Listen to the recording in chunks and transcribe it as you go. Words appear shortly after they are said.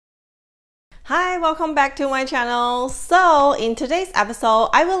Hi, welcome back to my channel. So in today's episode,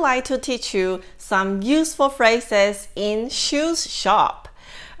 I would like to teach you some useful phrases in shoes shop.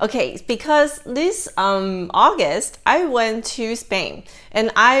 Okay, because this August, I went to Spain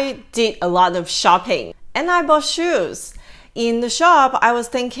and I did a lot of shopping and I bought shoes. In the shop, I was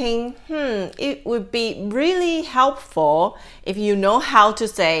thinking, it would be really helpful if you know how to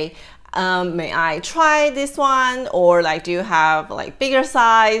say, may I try this one? Or like, do you have like bigger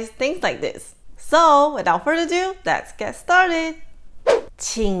size? Things like this. So without further ado, let's get started.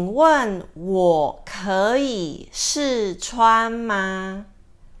 请问我可以试穿吗？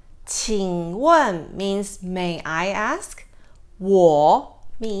请问 means may I ask? 我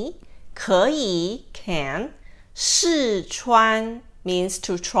me 可以 can 试穿 means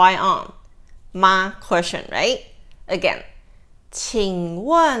to try on. Ma question, right? Again. 请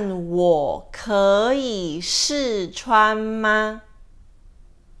问我可以试穿吗？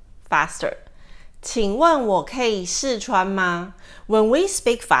 Faster. 请问我可以试穿吗？ When we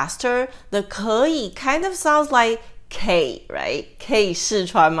speak faster, the 可以 kind of sounds like K, right? 可以试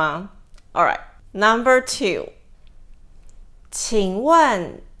穿吗？ Alright. Number 2. 请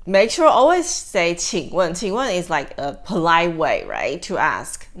问 Make sure always say 请问。请问 is like a polite way, right? To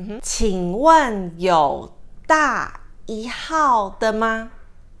ask. 请问有大一号的吗？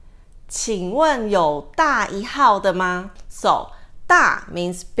请问有大一号的吗？ So, 大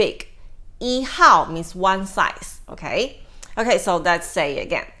means big. 一号 means one size. Okay? Okay, so let's say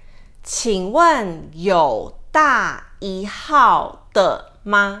again. 请问有大一号的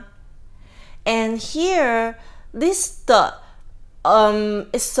吗？ And here, this 的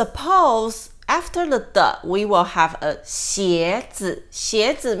is supposed after the we will have a 鞋子。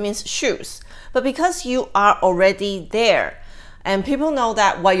鞋子 means shoes. But because you are already there, and people know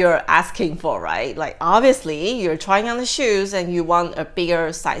that what you're asking for, right? Like obviously you're trying on the shoes and you want a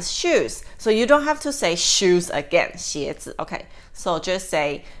bigger size shoes. So you don't have to say shoes again, 鞋子. Okay, so just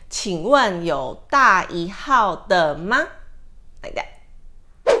say 请问有大一号的吗? Like that.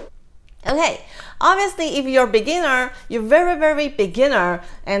 Okay, obviously if you're a beginner, you're very beginner,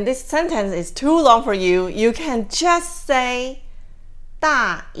 and this sentence is too long for you, you can just say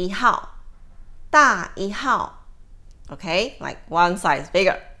大一号. 大一号. Okay, like one size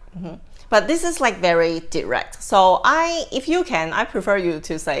bigger. But this is like very direct. So if you can, I prefer you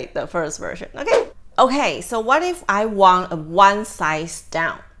to say the first version. Okay. Okay, so what if I want a one size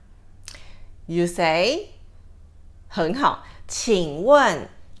down? You say 很好，请问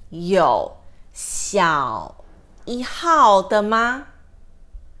有小一号的吗？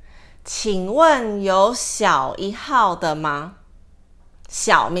请问有小一号的吗？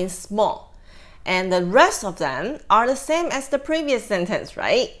小 means small. And the rest of them are the same as the previous sentence,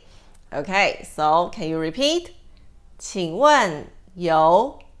 right? Okay, so can you repeat? 请问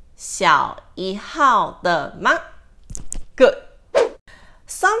有小一号的吗？ Good.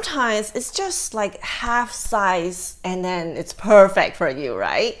 Sometimes it's just like half size and then it's perfect for you,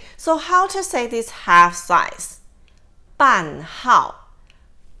 right? So how to say this half size? 半号.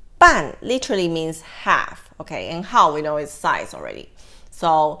 半 literally means half, okay? And 号 we know is size already.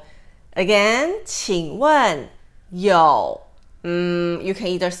 So again, 请问有 you can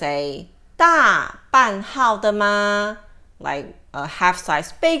either say 大半号的吗? Like a half size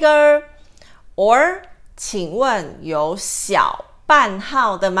bigger. Or 请问有小半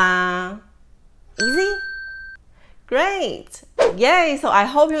号的吗? Easy? Great! Yay! So I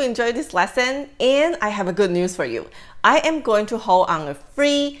hope you enjoyed this lesson, and I have a good news for you. I am going to hold on a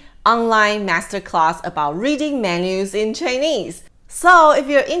free online masterclass about reading menus in Chinese. So if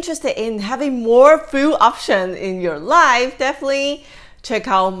you're interested in having more food options in your life, definitely check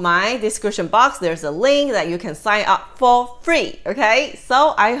out my description box. There's a link that you can sign up for free. Okay,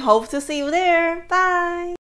 so I hope to see you there. Bye!